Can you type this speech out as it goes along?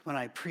when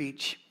I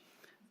preach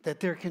that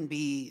there can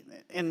be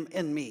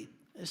in me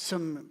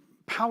some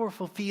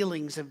powerful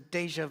feelings of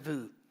deja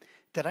vu.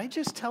 Did I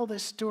just tell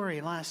this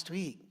story last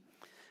week?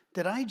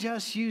 Did I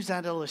just use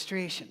that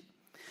illustration?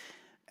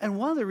 And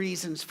one of the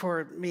reasons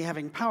for me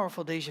having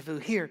powerful deja vu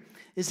here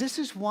is this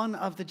is one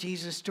of the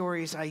Jesus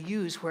stories I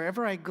use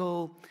wherever I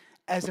go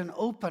as an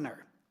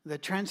opener. The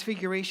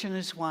Transfiguration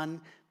is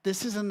one.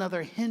 This is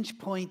another hinge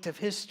point of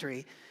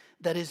history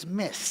that is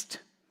missed,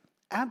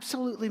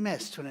 absolutely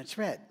missed when it's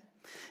read.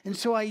 And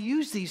so I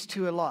use these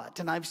two a lot.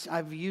 And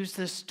I've used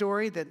this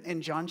story that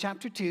in John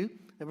chapter 2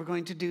 that we're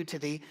going to do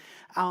today.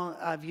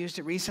 I've used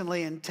it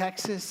recently in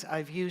Texas.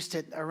 I've used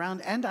it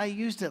around, and I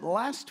used it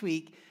last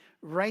week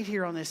right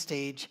here on this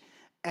stage.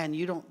 And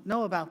you don't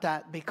know about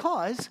that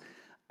because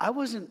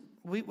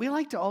we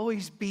like to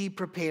always be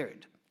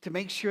prepared to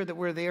make sure that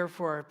we're there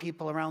for our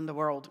people around the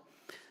world.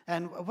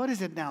 And what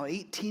is it now,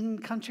 18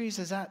 countries,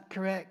 is that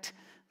correct?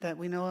 That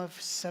we know of,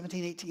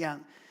 17, 18, yeah,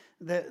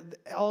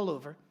 all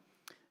over.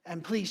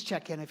 And please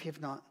check in if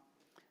you've not.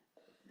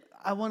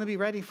 I want to be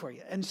ready for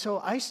you. And so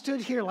I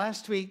stood here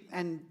last week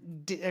and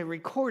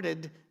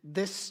recorded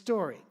this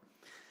story.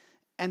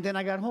 And then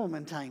I got home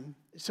in time.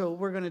 So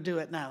we're going to do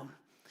it now.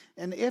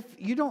 And if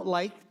you don't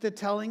like the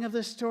telling of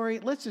this story,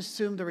 let's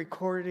assume the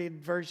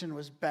recorded version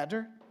was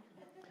better.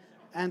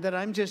 And that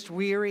I'm just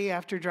weary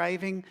after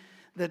driving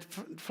the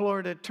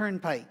Florida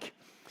Turnpike,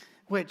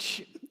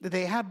 which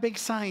they have big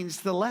signs,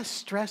 the less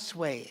stress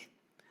way.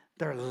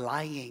 They're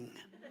lying.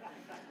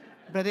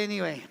 But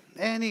anyway,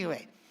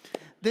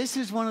 this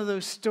is one of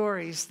those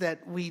stories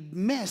that we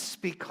miss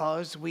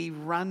because we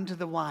run to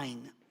the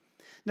wine.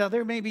 Now,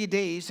 there may be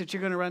days that you're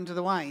going to run to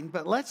the wine,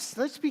 but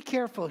let's be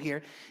careful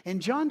here.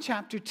 In John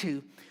chapter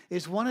 2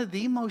 is one of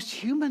the most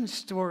human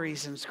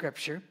stories in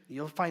Scripture.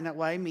 You'll find out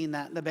why I mean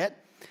that in a bit.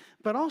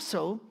 But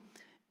also,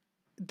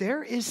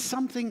 there is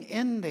something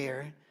in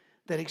there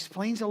that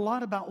explains a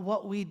lot about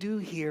what we do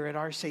here at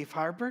our Safe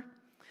Harbor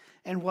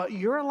and what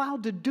you're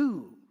allowed to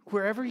do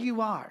wherever you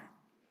are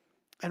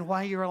and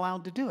why you're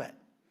allowed to do it.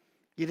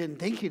 You didn't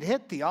think you'd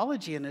hit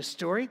theology in this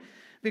story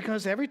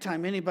because every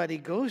time anybody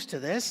goes to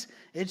this,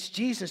 it's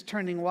Jesus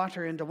turning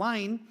water into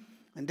wine.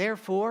 And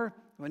therefore,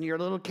 when you're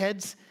little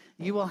kids,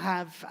 you will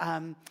have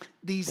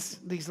these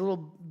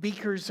little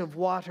beakers of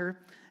water,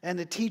 and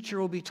the teacher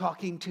will be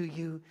talking to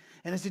you.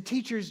 And as the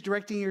teacher's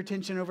directing your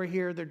attention over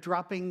here, they're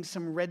dropping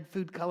some red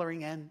food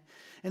coloring in.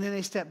 And then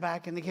they step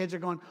back, and the kids are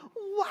going,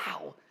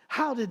 wow,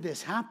 how did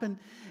this happen?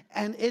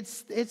 And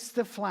it's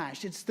the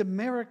flash. It's the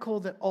miracle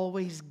that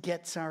always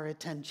gets our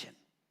attention.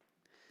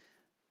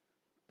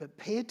 But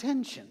pay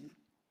attention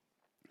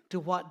to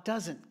what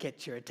doesn't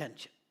get your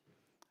attention.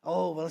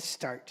 Oh, well, let's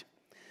start.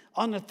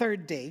 On the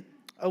third day,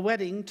 a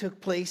wedding took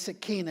place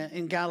at Cana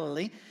in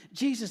Galilee.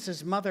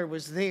 Jesus' mother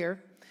was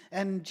there,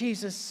 and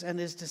Jesus and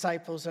his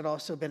disciples had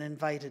also been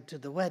invited to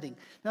the wedding.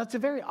 Now, it's a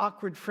very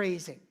awkward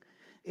phrasing.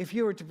 If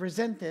you were to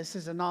present this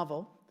as a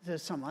novel to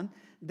someone,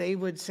 they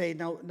would say,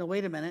 no,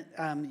 wait a minute.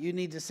 You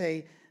need to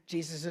say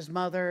Jesus'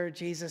 mother,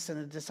 Jesus and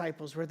the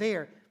disciples were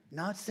there.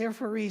 No, it's there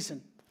for a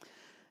reason.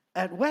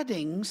 At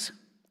weddings,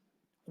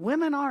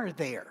 women are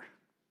there.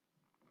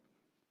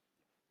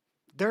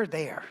 They're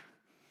there.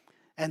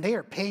 And they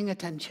are paying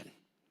attention.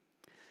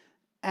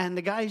 And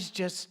the guys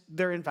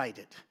they're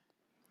invited.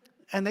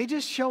 And they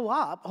just show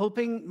up,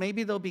 hoping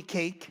maybe there'll be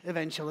cake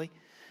eventually.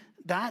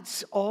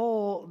 That's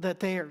all that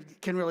they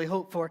can really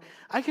hope for.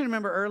 I can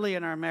remember early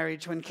in our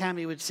marriage when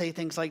Cammie would say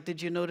things like,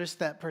 did you notice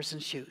that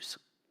person's shoes?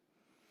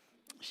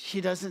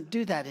 She doesn't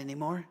do that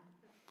anymore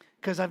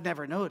because I've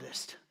never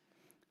noticed.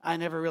 I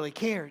never really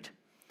cared.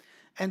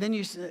 And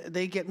then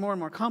they get more and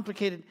more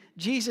complicated.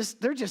 Jesus,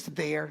 they're just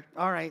there.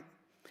 All right.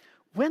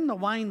 When the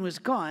wine was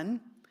gone,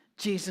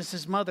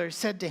 Jesus' mother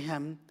said to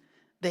him,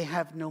 they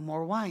have no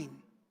more wine.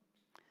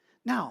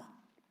 Now,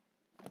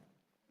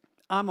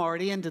 I'm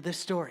already into this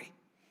story.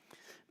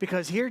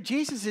 Because here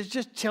Jesus is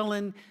just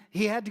chilling.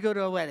 He had to go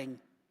to a wedding.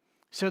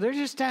 So they're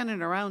just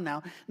standing around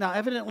now. Now,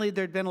 evidently,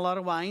 there'd been a lot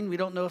of wine. We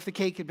don't know if the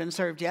cake had been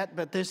served yet,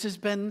 but this has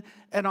been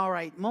an all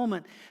right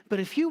moment. But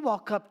if you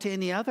walk up to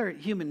any other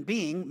human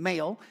being,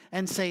 male,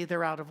 and say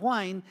they're out of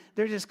wine,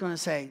 they're just going to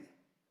say,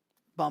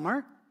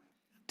 bummer.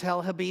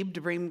 Tell Habib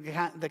to bring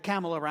the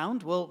camel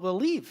around. We'll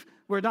leave.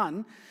 We're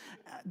done.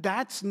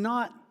 That's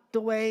not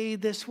the way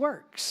this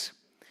works.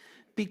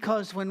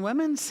 Because when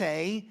women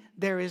say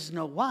there is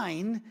no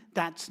wine,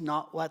 that's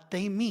not what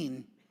they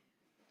mean.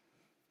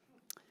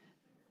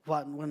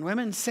 When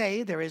women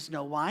say there is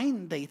no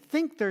wine, they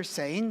think they're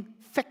saying,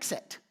 fix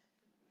it.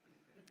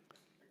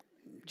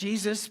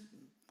 Jesus,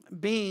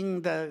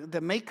 being the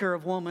maker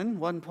of woman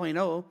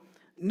 1.0,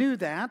 knew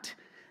that,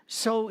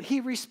 so he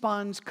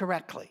responds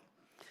correctly.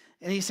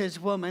 And he says,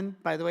 woman,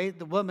 by the way,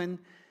 the woman,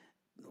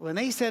 when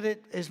they said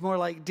it, is more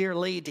like dear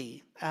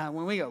lady.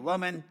 When we go,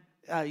 woman,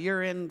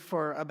 you're in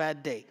for a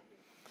bad day.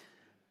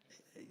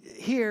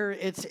 Here,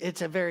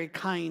 it's a very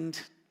kind,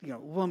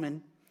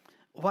 woman.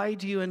 Why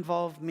do you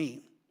involve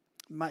me?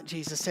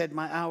 Jesus said,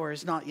 my hour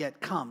is not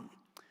yet come.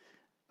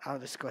 I'll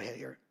just go ahead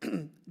here.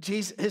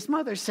 His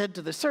mother said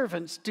to the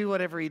servants, do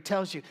whatever he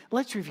tells you.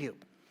 Let's review.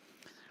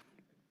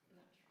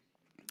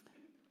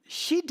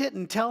 She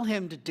didn't tell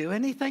him to do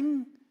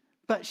anything,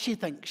 but she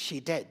thinks she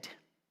did.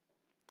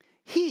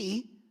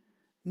 He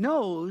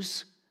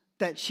knows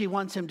that she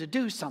wants him to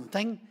do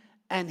something,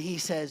 and he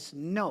says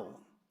no.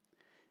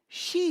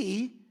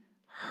 She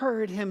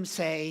heard him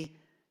say,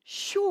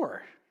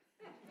 sure.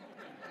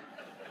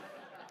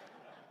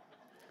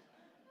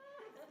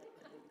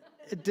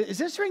 Is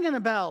this ringing a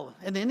bell?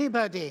 And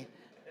anybody?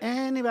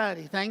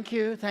 Thank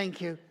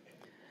you.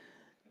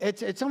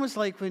 It's almost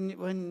like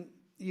when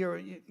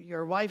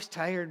your wife's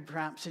tired,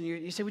 perhaps, and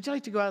you say, would you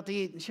like to go out to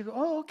eat? And she'll go,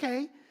 oh,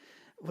 okay.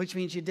 Which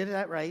means you did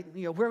that right.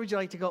 Where would you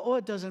like to go? Oh,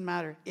 it doesn't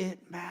matter.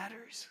 It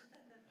matters.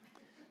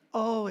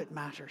 Oh, it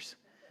matters.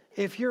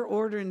 If you're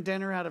ordering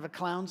dinner out of a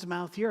clown's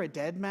mouth, you're a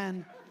dead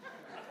man.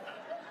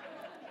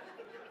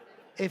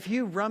 If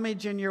you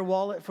rummage in your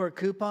wallet for a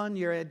coupon,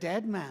 you're a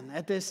dead man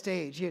at this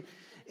stage.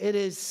 It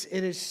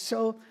is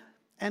so,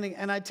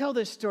 and I tell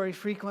this story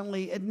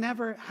frequently. It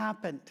never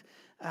happened.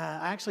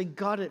 I actually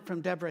got it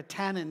from Deborah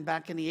Tannen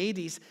back in the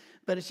 80s,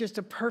 but it's just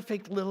a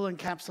perfect little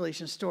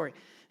encapsulation story.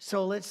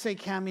 So let's say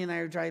Cammie and I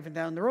are driving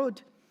down the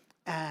road,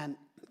 and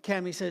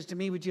Cammie says to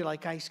me, would you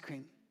like ice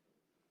cream?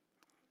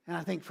 And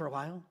I think for a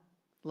while,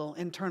 a little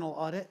internal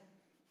audit.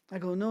 I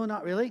go, no,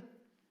 not really. And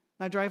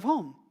I drive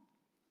home.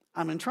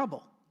 I'm in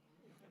trouble.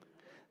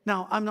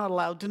 Now, I'm not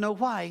allowed to know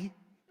why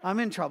I'm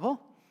in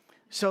trouble.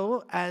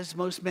 So, as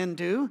most men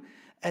do,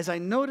 as I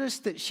notice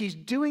that she's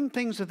doing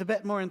things with a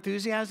bit more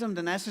enthusiasm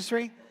than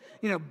necessary,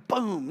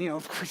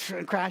 boom,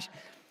 crash,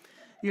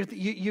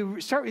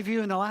 you start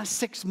reviewing the last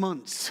 6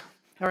 months.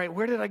 All right,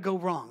 where did I go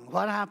wrong?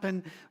 What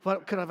happened?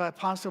 What could have I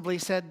possibly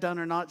said, done,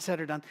 or not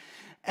said or done?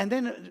 And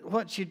then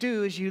what you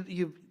do is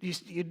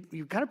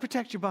you've got to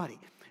protect your body.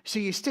 So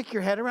you stick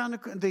your head around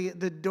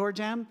the door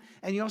jamb,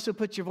 and you also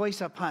put your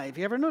voice up high. Have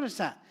you ever noticed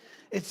that?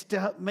 It's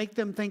to make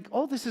them think,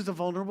 oh, this is a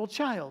vulnerable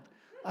child.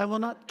 I will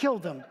not kill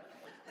them.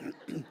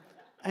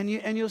 And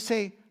you'll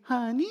say,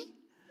 honey,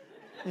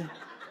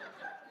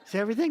 is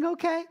everything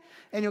okay?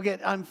 And you'll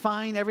get, I'm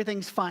fine,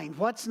 everything's fine.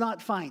 What's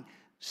not fine?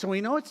 So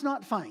we know it's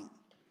not fine.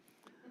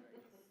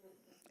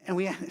 And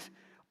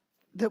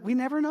we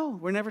never know.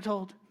 We're never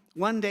told.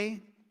 One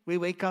day, we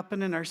wake up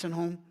in a nursing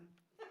home,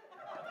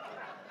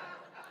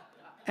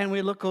 and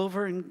we look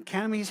over, and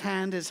Cammie's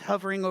hand is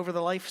hovering over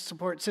the life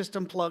support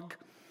system plug.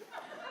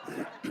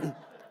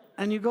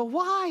 And you go,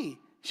 why?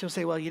 She'll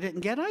say, well, you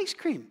didn't get ice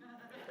cream.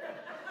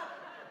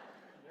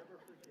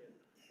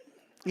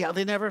 Yeah,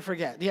 they never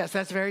forget. Yes,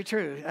 that's very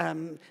true.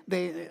 And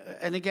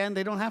again,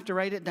 they don't have to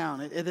write it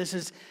down.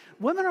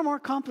 Women are more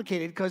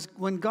complicated because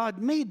when God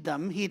made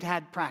them, he'd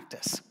had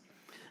practice.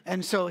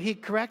 And so he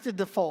corrected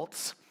the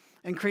faults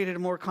and created a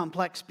more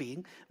complex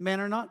being. Men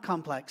are not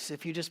complex.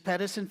 If you just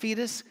pet us and feed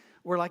us,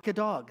 we're like a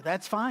dog.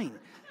 That's fine.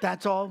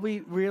 That's all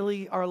we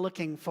really are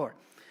looking for.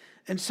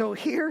 And so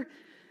here,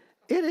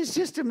 it is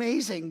just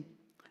amazing.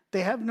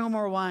 They have no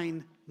more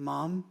wine.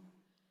 Mom,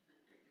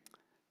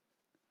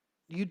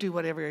 you do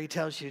whatever he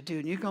tells you to do.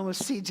 And you can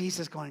almost see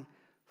Jesus going,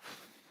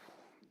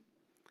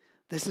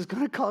 this is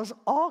going to cause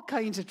all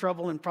kinds of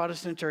trouble in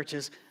Protestant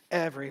churches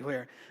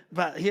everywhere.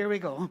 But here we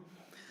go.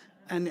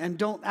 And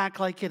don't act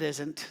like it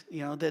isn't.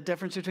 The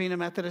difference between a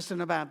Methodist and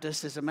a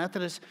Baptist is a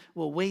Methodist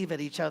will wave at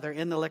each other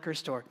in the liquor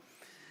store.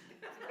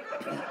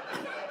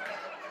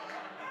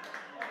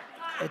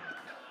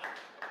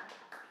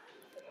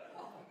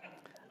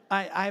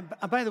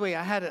 By the way,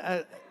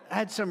 I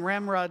had some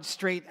ramrod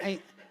straight,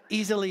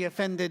 easily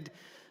offended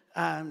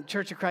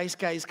Church of Christ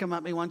guys come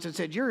at me once and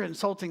said, you're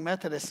insulting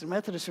Methodists. And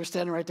Methodists were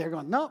standing right there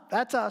going, no,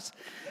 that's us.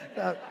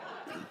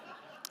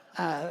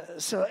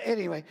 So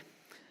anyway,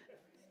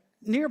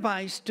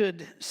 nearby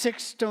stood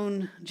 6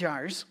 stone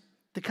jars,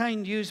 the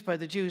kind used by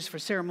the Jews for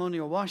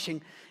ceremonial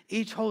washing,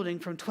 each holding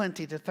from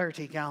 20 to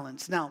 30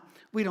 gallons. Now,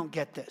 we don't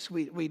get this.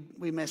 We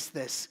miss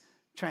this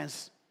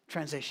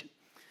transition.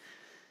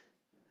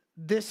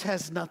 This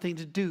has nothing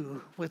to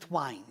do with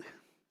wine.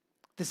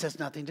 This has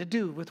nothing to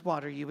do with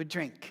water you would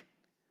drink.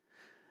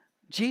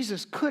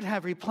 Jesus could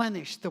have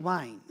replenished the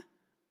wine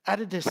at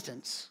a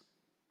distance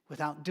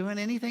without doing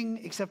anything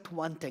except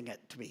wanting it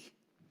to be.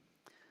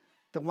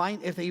 The wine,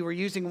 if they were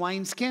using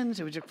wine skins,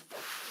 it would just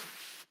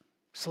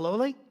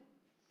slowly,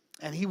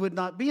 and he would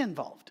not be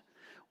involved.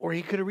 Or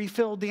he could have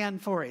refilled the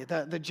amphorae,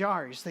 the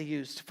jars they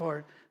used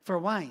for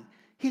wine.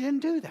 He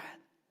didn't do that.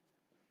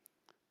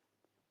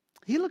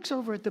 He looks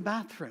over at the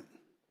bathroom.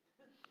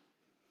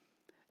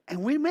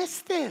 And we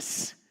miss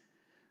this.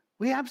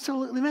 We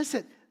absolutely miss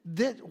it.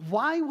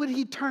 Why would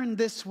he turn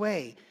this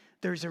way?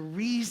 There's a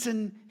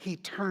reason he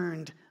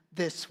turned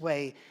this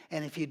way.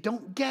 And if you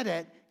don't get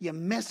it, you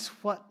miss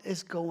what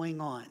is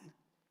going on.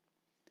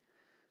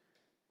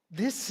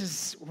 This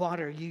is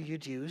water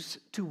you'd use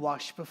to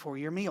wash before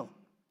your meal.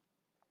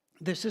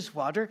 This is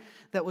water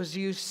that was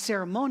used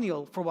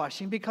ceremonial for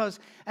washing because,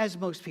 as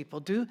most people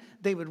do,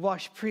 they would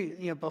wash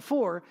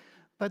before.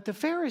 But the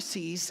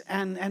Pharisees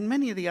and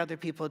many of the other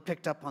people had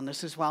picked up on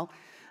this as well.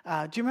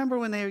 Do you remember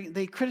when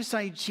they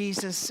criticized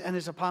Jesus and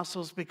his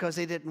apostles because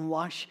they didn't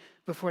wash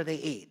before they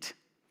ate?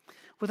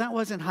 Well, that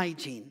wasn't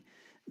hygiene.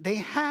 They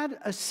had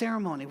a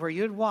ceremony where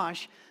you'd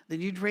wash,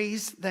 then you'd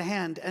raise the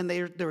hand, and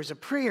there was a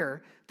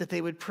prayer that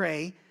they would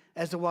pray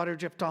as the water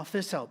dripped off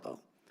this elbow.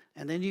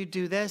 And then you'd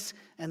do this,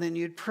 and then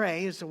you'd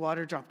pray as the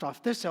water dropped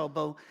off this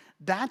elbow.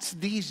 That's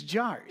these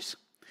jars.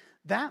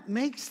 That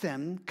makes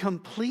them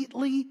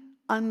completely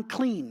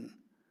unclean.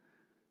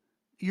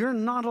 You're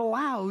not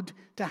allowed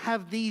to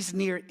have these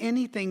near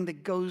anything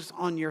that goes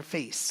on your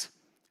face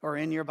or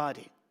in your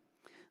body.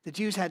 The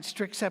Jews had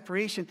strict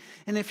separation.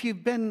 And if you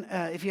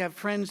have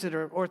friends that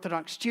are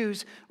Orthodox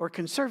Jews or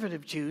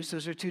conservative Jews,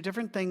 those are two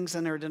different things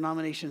and there are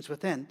denominations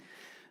within.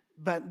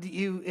 But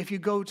if you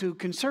go to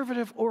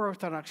conservative or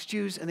Orthodox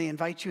Jews and they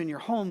invite you in your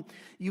home,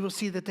 you will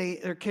see that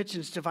their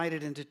kitchen's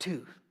divided into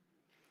two.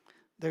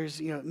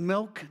 There's,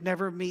 milk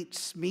never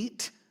meets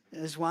meat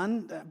is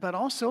one, but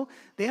also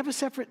they have a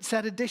separate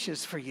set of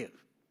dishes for you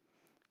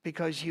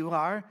because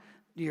you're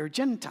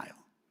Gentile.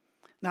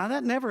 Now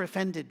that never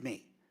offended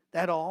me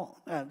at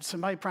all.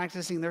 Somebody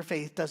practicing their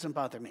faith doesn't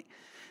bother me.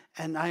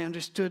 And I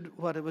understood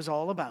what it was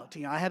all about.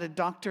 I had a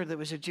doctor that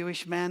was a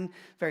Jewish man,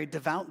 very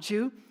devout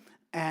Jew,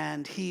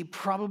 and he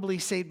probably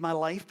saved my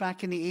life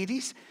back in the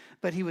 80s,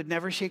 but he would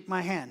never shake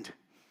my hand.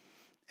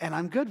 And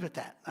I'm good with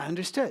that. I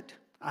understood.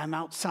 I'm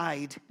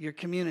outside your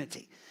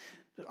community.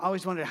 I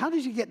always wondered, how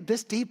did you get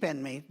this deep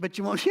in me, but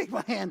you won't shake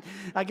my hand?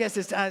 I guess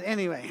it's,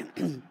 anyway.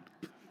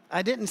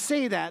 I didn't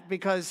say that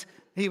because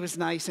he was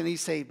nice and he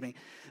saved me.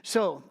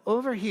 So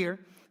over here,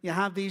 you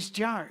have these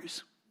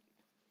jars.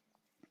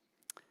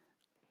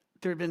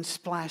 There had been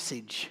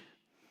splashage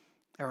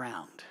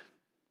around.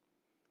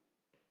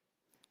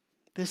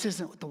 This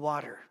isn't the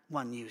water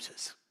one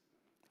uses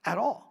at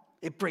all.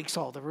 It breaks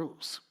all the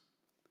rules.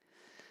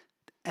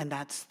 And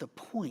that's the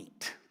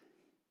point.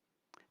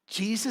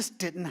 Jesus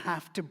didn't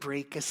have to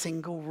break a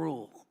single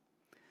rule,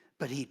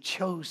 but he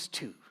chose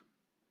to.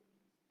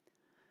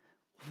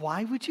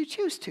 Why would you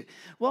choose to?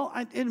 Well,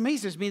 it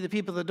amazes me the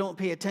people that don't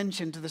pay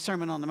attention to the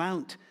Sermon on the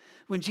Mount.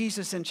 When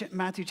Jesus in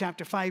Matthew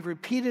chapter 5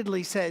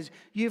 repeatedly says,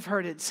 you've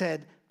heard it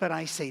said, but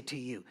I say to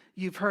you.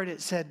 You've heard it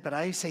said, but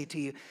I say to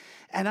you.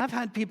 And I've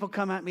had people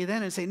come at me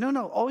then and say,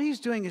 no, all he's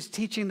doing is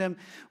teaching them,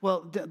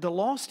 well, the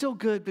law's still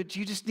good, but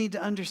you just need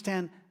to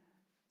understand.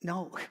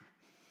 No.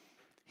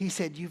 He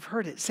said, you've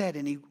heard it said,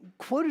 and he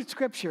quoted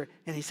scripture,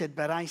 and he said,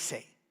 but I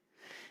say.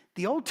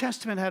 The Old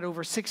Testament had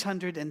over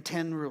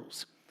 610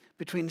 rules,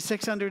 between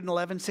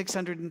 611,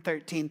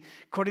 613,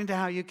 according to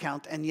how you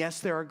count. And yes,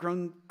 there are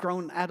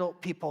grown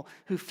adult people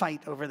who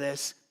fight over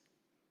this.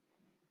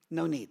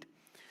 No need.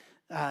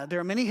 There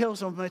are many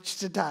hills on which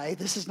to die.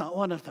 This is not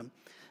one of them.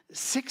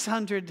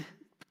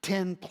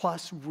 610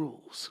 plus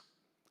rules.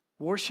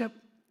 Worship,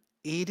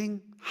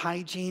 eating,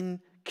 hygiene,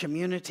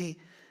 community,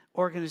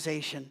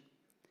 organization.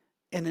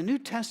 In the New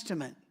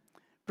Testament,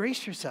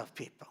 brace yourself,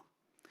 people.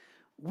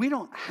 We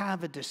don't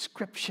have a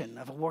description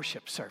of a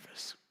worship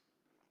service.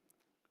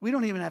 We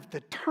don't even have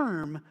the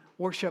term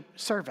worship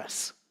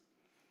service.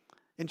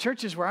 In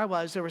churches where I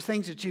was, there were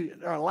things that you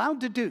are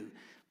allowed to do,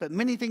 but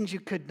many things you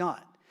could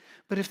not.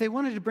 But if they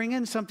wanted to bring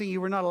in something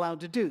you were not allowed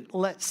to do,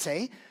 let's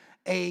say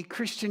a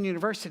Christian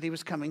university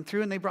was coming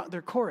through and they brought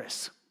their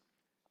chorus.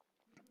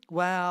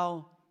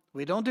 Well,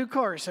 we don't do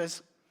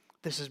choruses.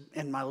 This is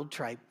in my old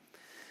tribe.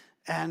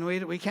 And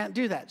we can't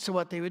do that. So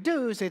what they would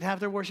do is they'd have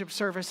their worship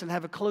service and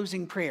have a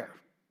closing prayer.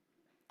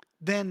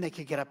 Then they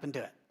could get up and do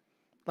it.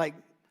 Like,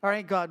 all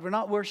right, God, we're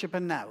not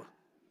worshiping now.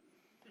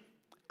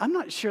 I'm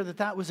not sure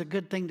that was a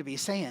good thing to be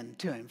saying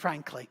to him,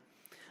 frankly.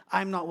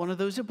 I'm not one of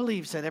those who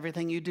believes that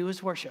everything you do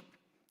is worship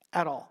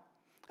at all.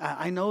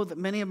 I know that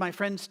many of my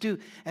friends do,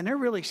 and they're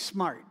really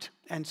smart.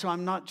 And so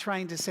I'm not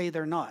trying to say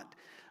they're not.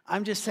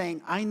 I'm just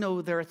saying I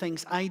know there are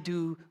things I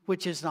do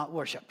which is not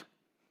worship.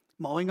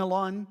 Mowing a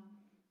lawn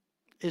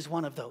is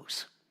one of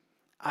those.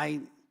 I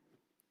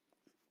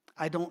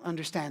don't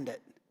understand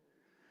it.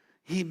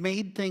 He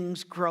made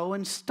things grow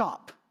and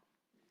stop.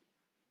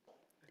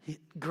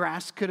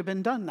 Grass could have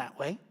been done that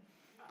way.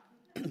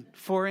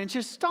 4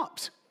 inches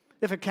stops.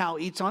 If a cow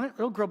eats on it,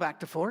 it'll grow back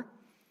to 4.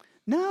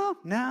 No,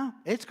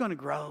 it's going to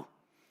grow.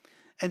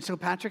 And so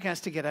Patrick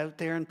has to get out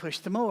there and push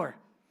the mower.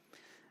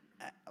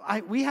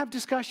 We have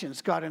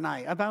discussions, God and I,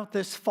 about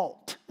this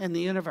fault in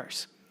the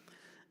universe.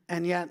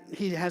 And yet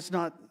he has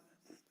not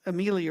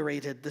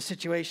ameliorated the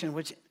situation,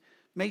 which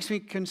makes me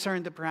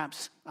concerned that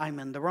perhaps I'm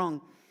in the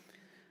wrong.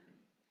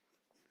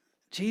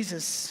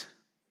 Jesus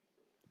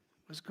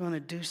was going to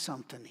do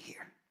something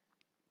here.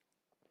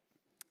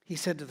 He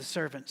said to the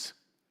servants,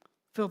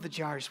 fill the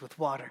jars with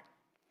water.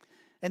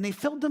 And they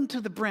filled them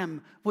to the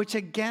brim, which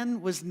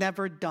again was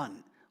never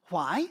done.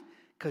 Why?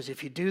 Because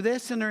if you do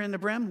this and they're in the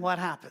brim, what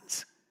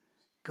happens?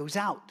 It goes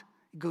out.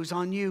 It goes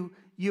on you.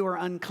 You are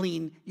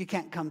unclean. You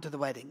can't come to the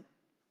wedding.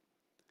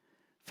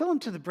 Fill them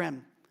to the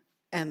brim.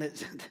 And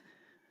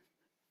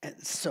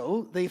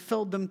so they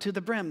filled them to the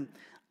brim.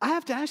 I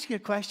have to ask you a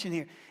question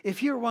here.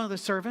 If you're one of the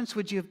servants,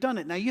 would you have done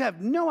it? Now, you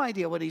have no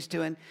idea what he's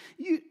doing.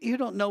 You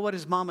don't know what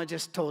his mama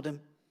just told him.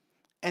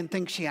 and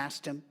think she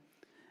asked him.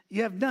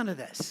 You have none of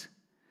this.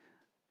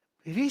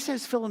 If he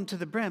says fill them to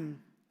the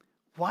brim,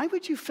 why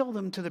would you fill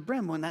them to the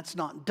brim when that's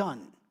not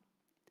done?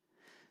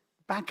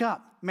 Back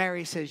up.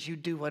 Mary says you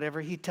do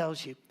whatever he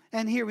tells you.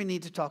 And here we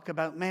need to talk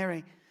about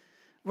Mary.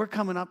 We're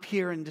coming up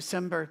here in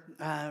December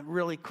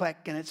really quick,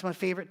 and it's my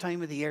favorite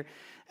time of the year.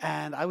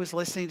 And I was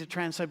listening to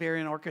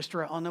Trans-Siberian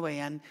Orchestra on the way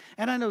in.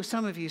 And I know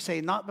some of you say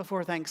not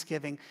before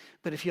Thanksgiving,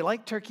 but if you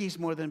like turkeys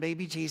more than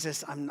baby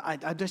Jesus,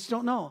 I just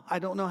don't know. I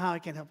don't know how I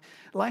can help.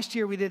 Last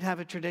year we did have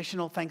a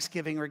traditional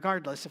Thanksgiving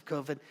regardless of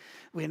COVID.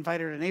 We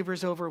invited our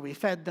neighbors over, we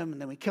fed them, and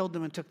then we killed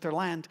them and took their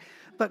land.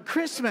 But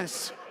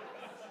Christmas,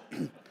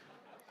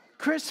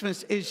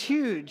 Christmas is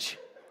huge.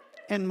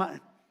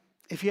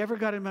 If you ever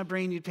got in my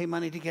brain, you'd pay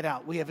money to get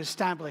out. We have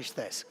established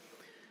this.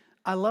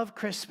 I love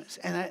Christmas.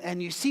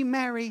 And you see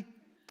Mary.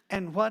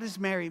 And what is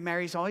Mary?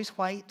 Mary's always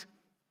white,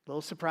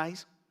 little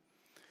surprise.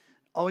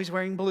 Always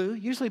wearing blue,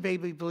 usually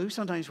baby blue,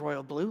 sometimes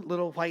royal blue,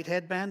 little white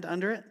headband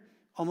under it,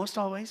 almost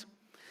always.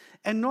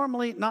 And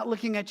normally not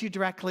looking at you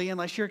directly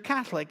unless you're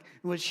Catholic,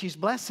 in which she's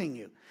blessing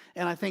you.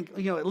 And I think,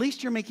 at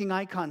least you're making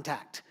eye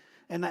contact.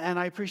 And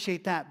I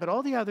appreciate that. But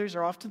all the others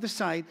are off to the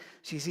side.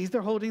 She's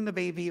either holding the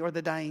baby or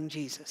the dying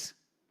Jesus.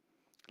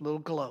 Little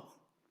glow.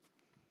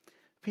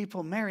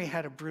 People, Mary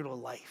had a brutal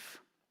life.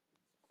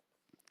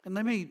 And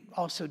let me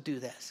also do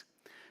this.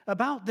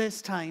 About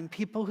this time,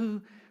 people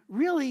who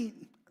really,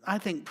 I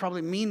think,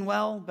 probably mean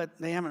well, but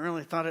they haven't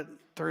really thought it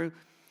through,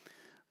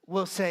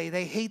 will say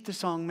they hate the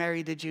song,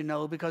 Mary, Did You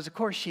Know? Because, of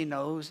course, she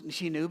knows.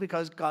 She knew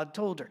because God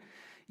told her.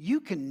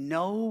 You can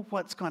know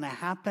what's going to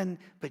happen,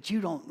 but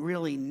you don't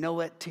really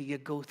know it till you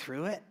go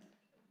through it.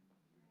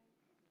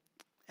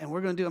 And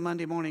we're going to do a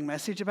Monday morning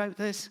message about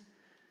this.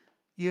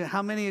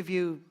 How many of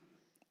you,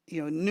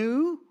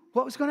 knew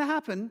what was going to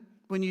happen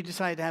when you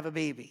decided to have a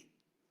baby?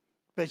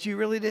 But you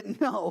really didn't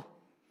know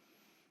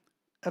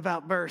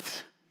about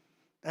birth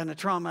and the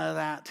trauma of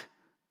that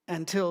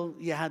until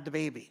you had the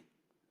baby.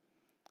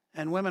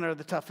 And women are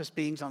the toughest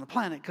beings on the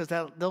planet because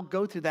they'll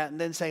go through that and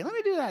then say, let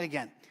me do that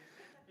again.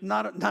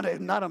 Not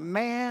a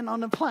man on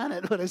the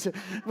planet would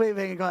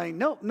have going,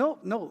 no.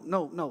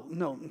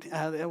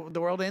 The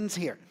world ends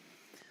here.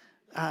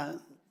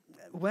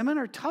 Women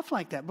are tough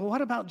like that. But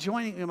what about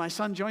joining? My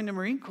son joined the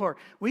Marine Corps.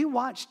 We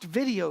watched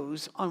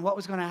videos on what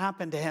was going to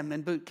happen to him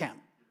in boot camp.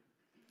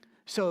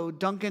 So,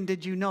 Duncan,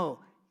 did you know?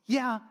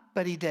 Yeah,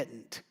 but he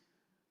didn't.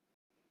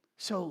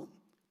 So,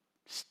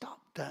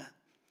 stop that.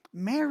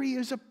 Mary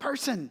is a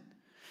person.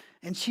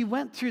 And she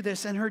went through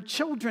this, and her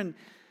children,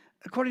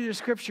 according to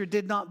Scripture,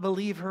 did not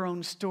believe her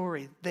own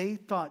story. They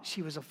thought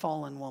she was a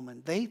fallen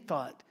woman. They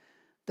thought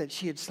that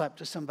she had slept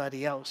with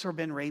somebody else or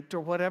been raped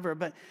or whatever.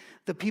 But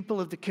the people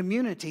of the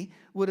community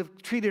would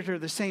have treated her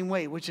the same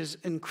way, which is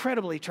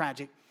incredibly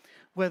tragic,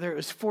 whether it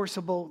was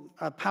forcible,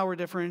 power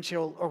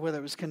differential, or whether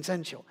it was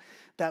consensual.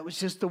 That was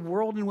just the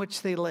world in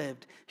which they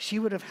lived. She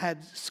would have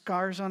had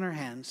scars on her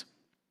hands.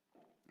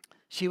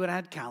 She would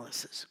have had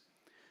calluses.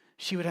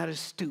 She would have had a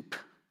stoop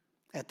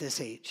at this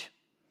age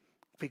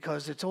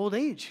because it's old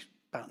age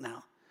about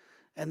now.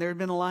 And there had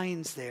been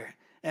lines there.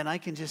 And I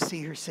can just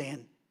see her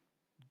saying,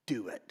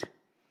 do it.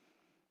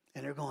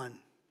 And they're going,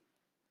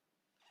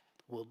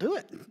 we'll do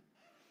it.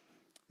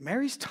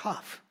 Mary's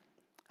tough.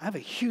 I have a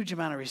huge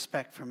amount of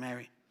respect for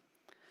Mary.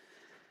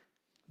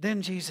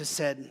 Then Jesus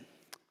said,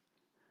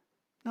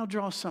 now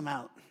draw some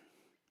out.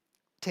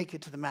 Take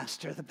it to the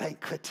master of the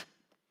banquet.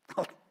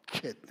 Oh,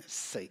 goodness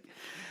sake.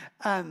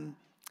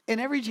 In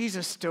every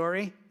Jesus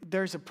story,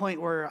 there's a point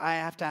where I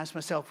have to ask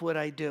myself, would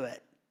I do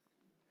it?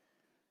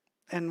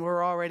 And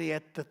we're already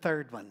at the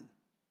third one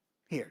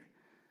here.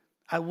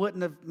 I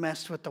wouldn't have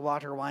messed with the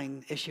water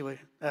wine issue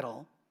at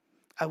all.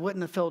 I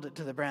wouldn't have filled it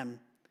to the brim.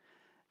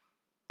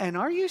 And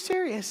are you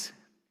serious?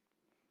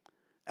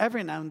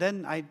 Every now and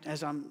then,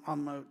 as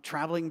I'm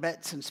traveling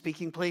bets and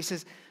speaking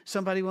places,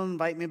 somebody will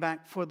invite me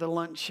back for the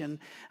lunch, and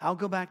I'll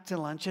go back to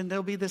lunch, and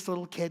there'll be this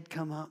little kid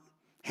come up,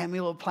 hand me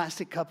a little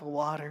plastic cup of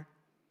water,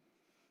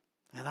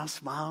 and I'll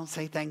smile and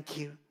say thank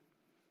you.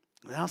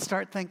 And I'll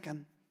start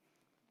thinking,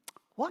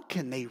 what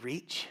can they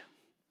reach?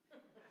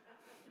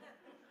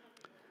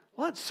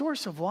 What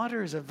source of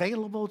water is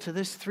available to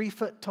this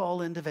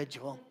 3-foot-tall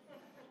individual?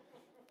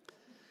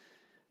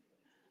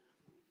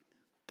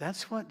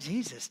 That's what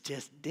Jesus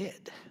just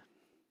did.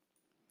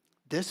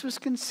 This was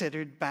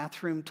considered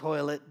bathroom,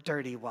 toilet,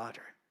 dirty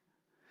water.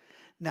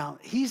 Now,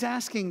 he's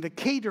asking the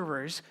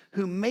caterers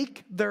who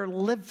make their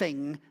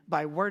living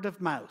by word of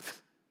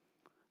mouth.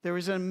 There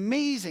was an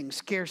amazing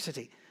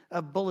scarcity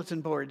of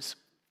bulletin boards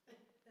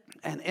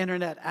and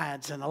internet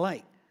ads and the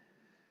like.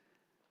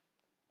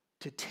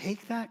 To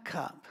take that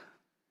cup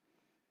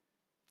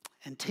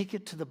and take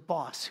it to the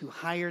boss who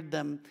hired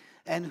them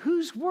and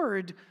whose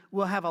word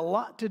will have a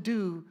lot to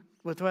do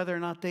with whether or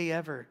not they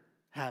ever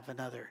have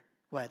another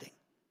wedding.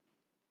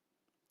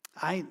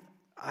 I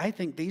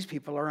think these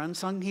people are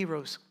unsung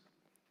heroes.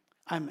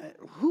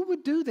 Who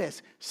would do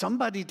this?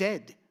 Somebody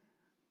did.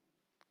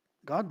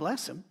 God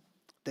bless them.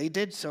 They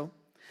did so.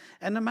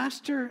 And the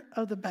master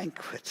of the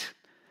banquet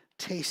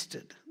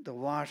tasted the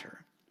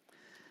water.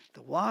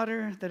 The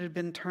water that had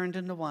been turned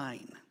into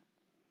wine.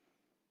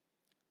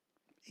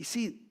 You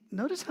see,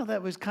 notice how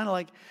that was kind of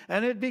like,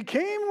 and it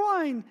became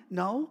wine.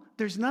 No,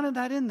 there's none of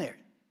that in there.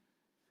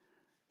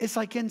 It's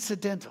like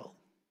incidental.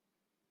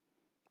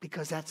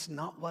 Because that's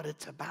not what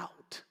it's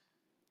about.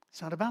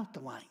 It's not about the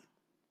wine.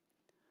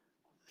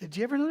 Did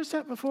you ever notice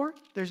that before?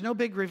 There's no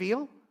big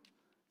reveal.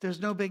 There's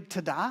no big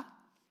ta-da.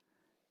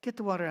 Get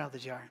the water out of the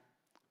jar.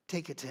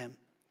 Take it to him.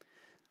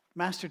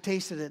 Master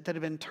tasted it that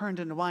had been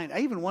turned into wine. I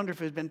even wonder if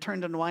it had been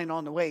turned into wine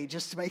on the way,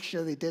 just to make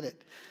sure they did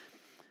it.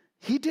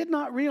 He did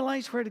not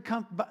realize where to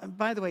come.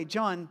 By the way,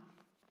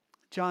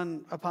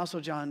 Apostle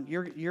John,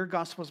 your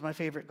gospel is my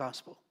favorite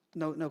gospel.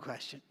 No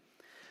question.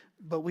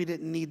 But we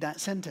didn't need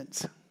that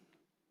sentence.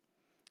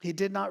 He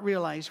did not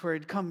realize where it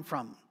had come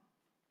from.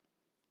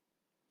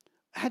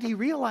 Had he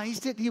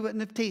realized it, he wouldn't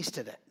have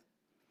tasted it.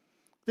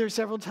 There are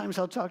several times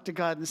I'll talk to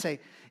God and say,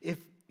 if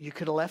you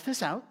could have left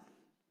this out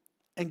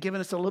and given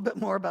us a little bit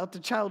more about the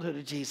childhood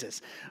of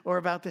Jesus, or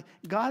about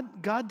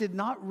God did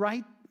not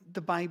write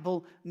the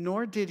Bible,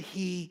 nor did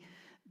he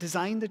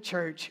design the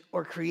church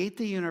or create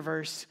the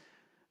universe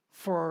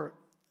for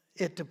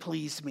it to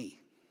please me.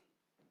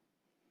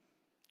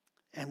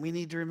 And we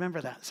need to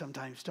remember that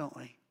sometimes, don't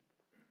we?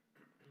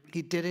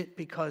 He did it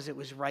because it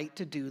was right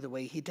to do the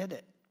way he did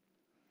it.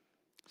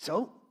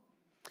 So,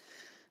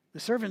 the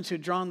servants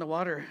who'd drawn the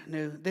water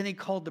knew. Then he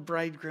called the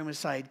bridegroom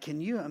aside.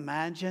 Can you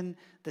imagine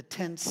the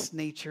tense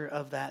nature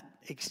of that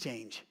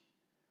exchange?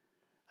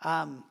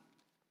 Come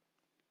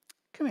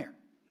here.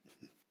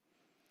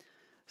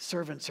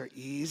 Servants are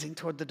easing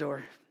toward the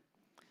door.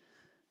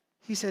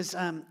 He says,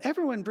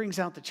 everyone brings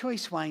out the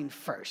choice wine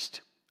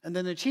first, and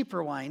then the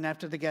cheaper wine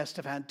after the guests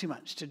have had too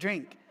much to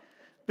drink.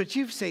 But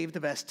you've saved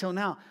the best till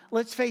now.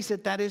 Let's face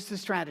it, that is the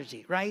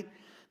strategy, right?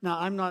 Now,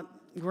 I'm not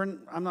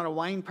a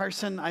wine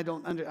person. I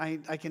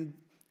can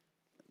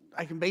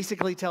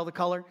basically tell the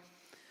color.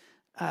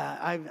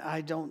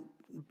 I don't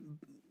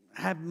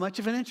have much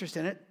of an interest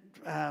in it,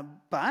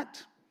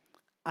 but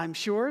I'm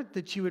sure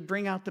that you would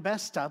bring out the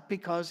best stuff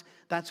because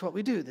that's what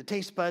we do. The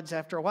taste buds,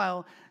 after a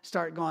while,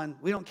 start going,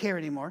 we don't care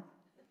anymore.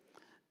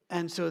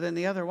 And so then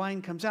the other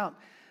wine comes out.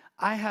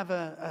 I had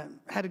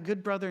a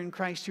good brother in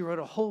Christ who wrote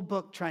a whole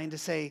book trying to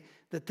say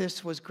that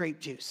this was grape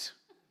juice.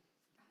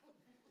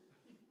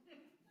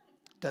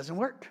 Doesn't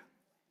work.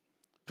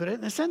 Put it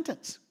in a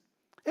sentence.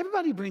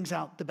 Everybody brings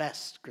out the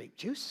best grape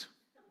juice.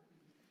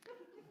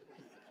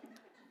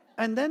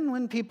 And then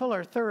when people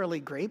are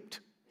thoroughly graped,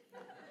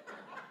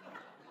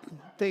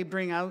 they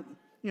bring out,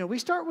 we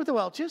start with the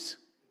Welch's.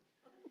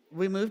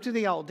 We move to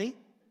the Aldi.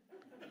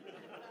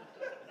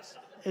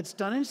 It's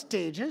done in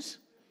stages.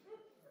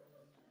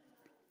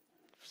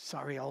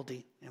 Sorry,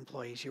 Aldi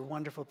employees, you're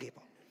wonderful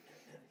people.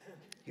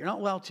 You're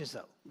not Welch's,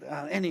 though.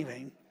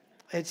 Anyway,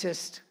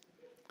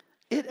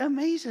 it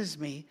amazes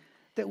me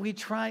that we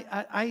try.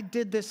 I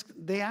did this.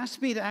 They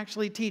asked me to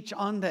actually teach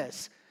on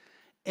this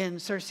in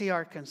Searcy,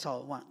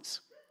 Arkansas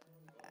once.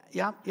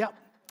 Yep.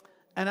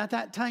 And at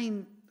that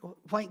time,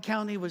 White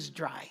County was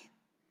dry.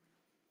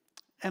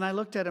 And I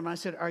looked at him and I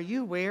said, are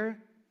you aware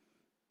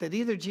that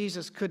either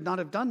Jesus could not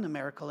have done the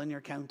miracle in your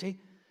county,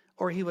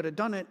 or he would have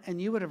done it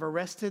and you would have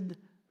arrested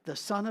the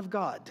Son of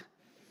God?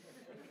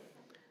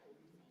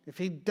 If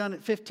he'd done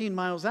it 15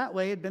 miles that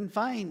way, it'd been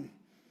fine.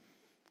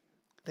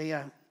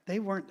 They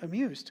weren't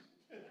amused.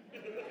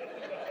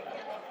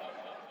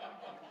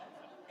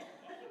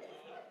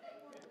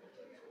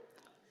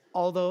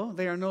 Although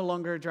they are no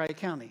longer a dry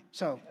county.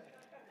 So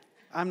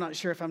I'm not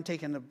sure if I'm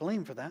taking the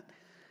blame for that.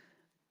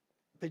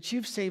 But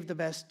you've saved the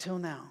best till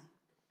now.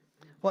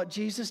 What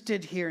Jesus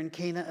did here in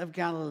Cana of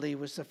Galilee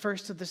was the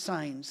first of the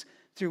signs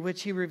through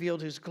which he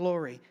revealed his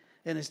glory,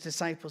 and his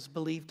disciples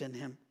believed in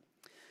him.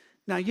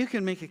 Now, you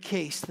can make a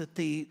case that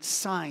the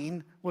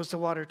sign was the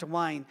water to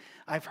wine.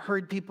 I've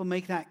heard people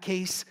make that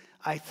case.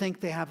 I think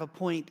they have a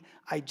point.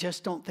 I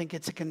just don't think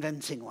it's a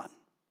convincing one.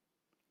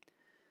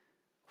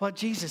 What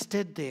Jesus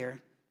did there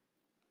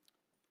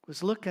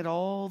was look at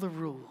all the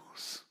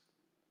rules,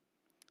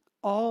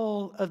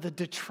 all of the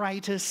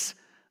detritus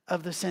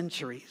of the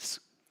centuries,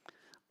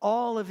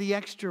 all of the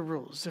extra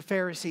rules the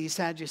Pharisees,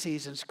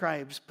 Sadducees, and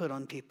scribes put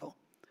on people.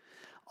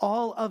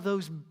 All of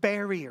those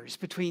barriers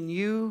between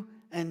you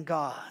and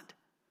God.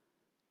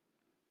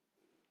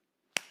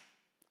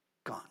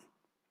 Gone.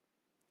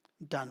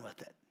 Done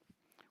with it.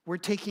 We're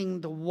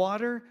taking the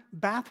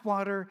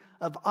bathwater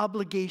of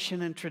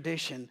obligation and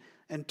tradition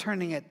and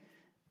turning it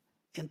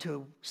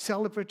into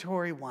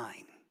celebratory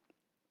wine.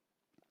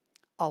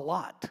 A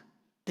lot.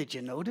 Did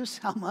you notice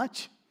how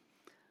much?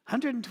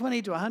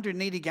 120 to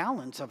 180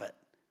 gallons of it.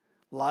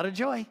 A lot of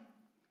joy.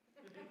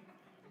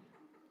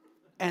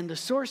 And the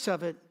source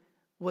of it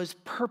was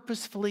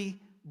purposefully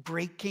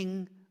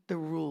breaking the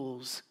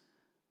rules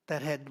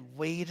that had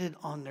weighted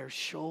on their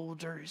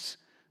shoulders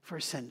for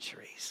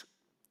centuries.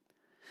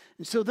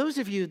 And so those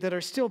of you that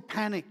are still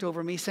panicked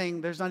over me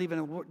saying there's not even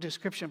a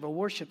description of a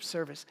worship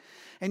service,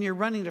 and you're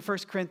running to 1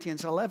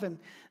 Corinthians 11,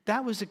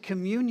 that was a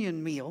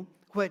communion meal,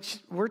 which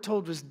we're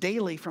told was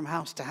daily from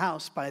house to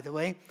house, by the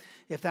way.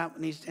 if that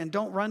needs, and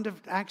don't run to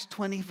Acts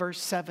 20, verse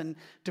 7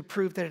 to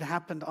prove that it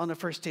happened on the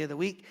first day of the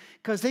week,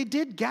 because they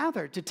did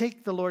gather to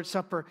take the Lord's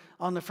Supper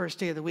on the first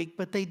day of the week,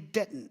 but they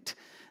didn't.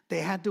 They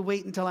had to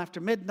wait until after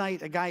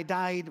midnight. A guy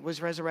died,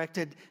 was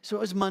resurrected, so it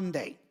was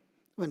Monday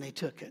when they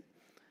took it.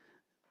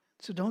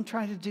 So don't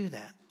try to do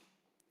that.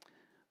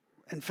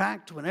 In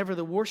fact, whenever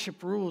the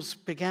worship rules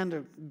began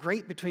to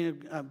grate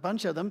between a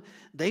bunch of them,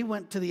 they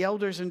went to the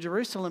elders in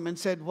Jerusalem and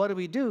said, what do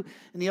we do?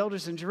 And the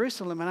elders in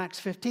Jerusalem in Acts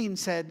 15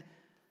 said,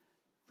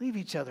 leave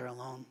each other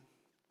alone.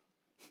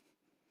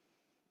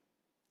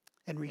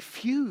 And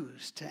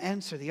refused to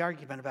answer the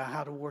argument about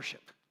how to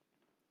worship.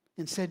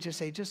 Instead, just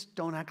say, just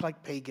don't act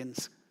like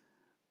pagans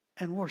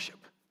and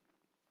worship.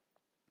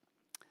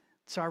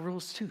 It's our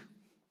rules too.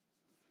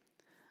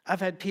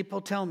 I've had people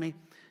tell me,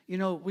 you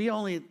know, we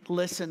only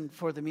listen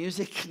for the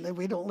music.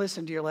 We don't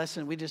listen to your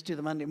lesson. We just do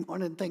the Monday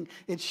morning thing.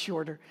 It's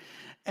shorter.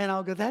 And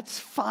I'll go, that's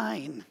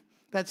fine.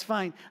 That's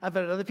fine. I've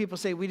had other people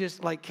say, we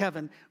just, like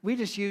Kevin, we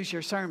just use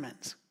your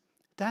sermons.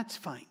 That's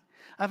fine.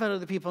 I've had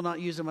other people not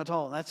use them at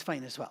all. That's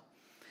fine as well.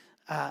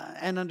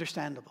 And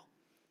understandable.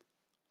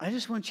 I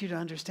just want you to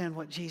understand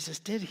what Jesus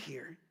did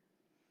here.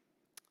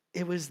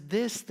 It was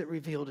this that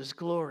revealed his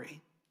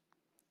glory.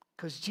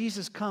 Because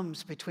Jesus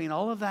comes between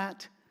all of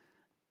that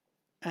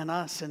and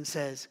us and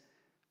says,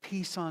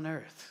 peace on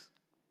earth.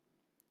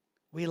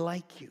 We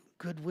like you.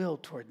 Goodwill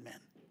toward men.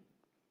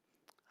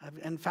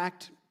 In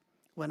fact,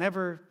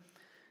 whenever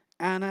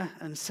Anna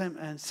and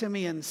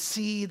Simeon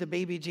see the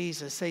baby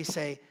Jesus, they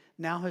say,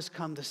 now has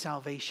come the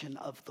salvation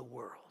of the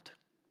world.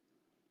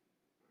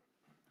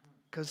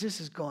 Because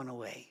this is going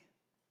away.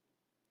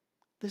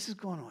 This is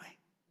going away.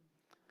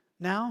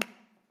 Now,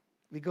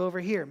 we go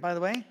over here. By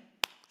the way,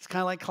 it's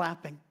kind of like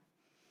clapping.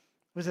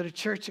 Was at a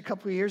church a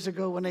couple of years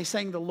ago when they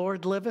sang The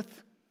Lord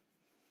Liveth.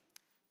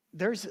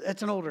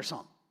 It's an older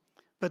song,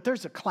 but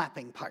there's a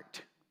clapping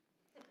part.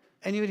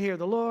 And you would hear,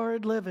 the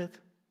Lord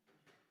liveth.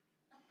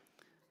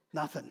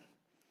 Nothing.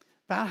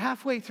 About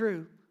halfway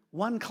through,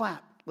 one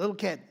clap, little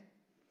kid.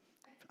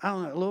 I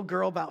don't know, a little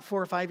girl about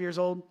 4 or 5 years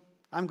old.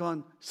 I'm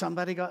going,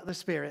 somebody got the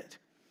Spirit.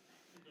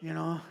 You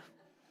know,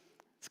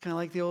 it's kind of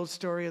like the old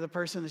story of the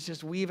person that's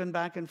just weaving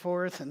back and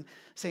forth and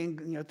saying,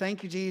 you know,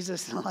 thank you,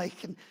 Jesus.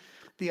 And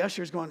the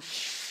usher's going,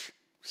 shh.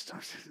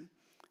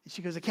 And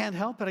she goes, I can't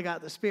help it, I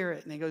got the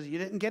Spirit. And he goes, you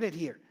didn't get it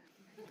here.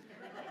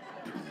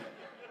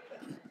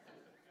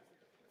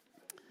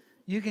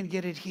 You can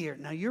get it here.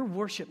 Now, your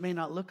worship may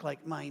not look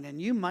like mine,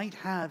 and you might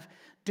have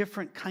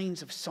different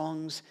kinds of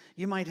songs.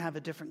 You might have a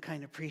different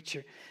kind of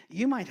preacher.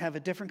 You might have a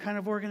different kind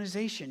of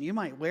organization. You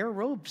might wear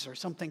robes or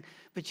something,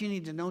 but you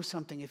need to know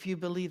something. If you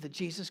believe that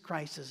Jesus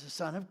Christ is the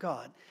Son of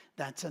God,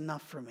 that's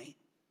enough for me.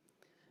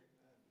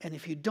 And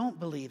if you don't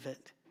believe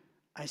it,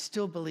 I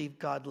still believe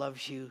God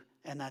loves you,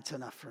 and that's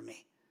enough for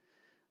me.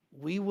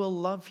 We will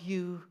love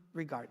you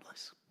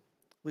regardless.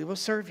 We will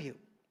serve you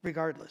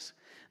regardless.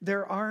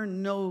 There are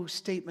no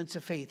statements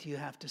of faith you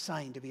have to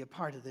sign to be a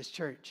part of this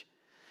church.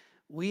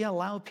 We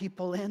allow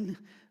people in.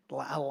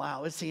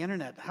 It's the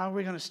internet. How are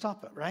we going to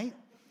stop it, right?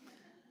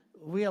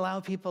 We allow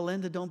people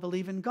in that don't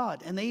believe in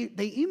God. And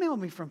they email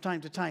me from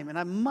time to time. And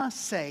I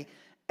must say,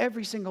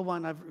 every single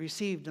one I've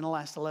received in the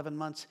last 11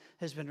 months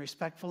has been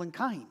respectful and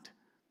kind,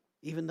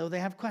 even though they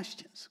have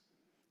questions.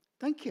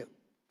 Thank you.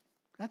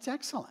 That's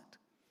excellent.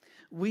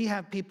 We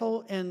have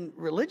people in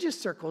religious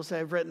circles that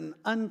have written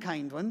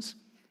unkind ones,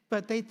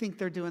 but they think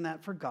they're doing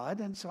that for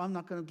God, and so I'm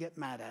not going to get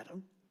mad at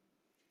them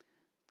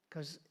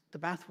because the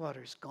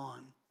bathwater's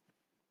gone.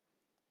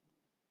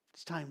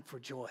 It's time for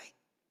joy.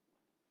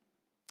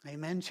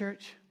 Amen,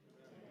 church?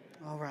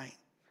 Amen. All right.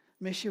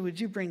 Misha, would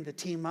you bring the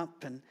team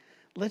up, and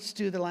let's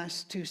do the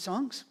last two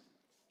songs.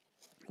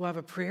 We'll have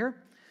a prayer,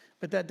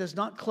 but that does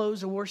not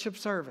close a worship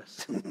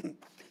service.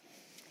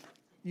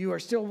 You are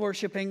still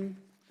worshiping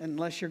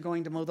unless you're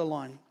going to mow the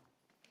lawn.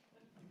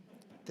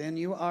 Then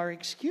you are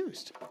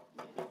excused.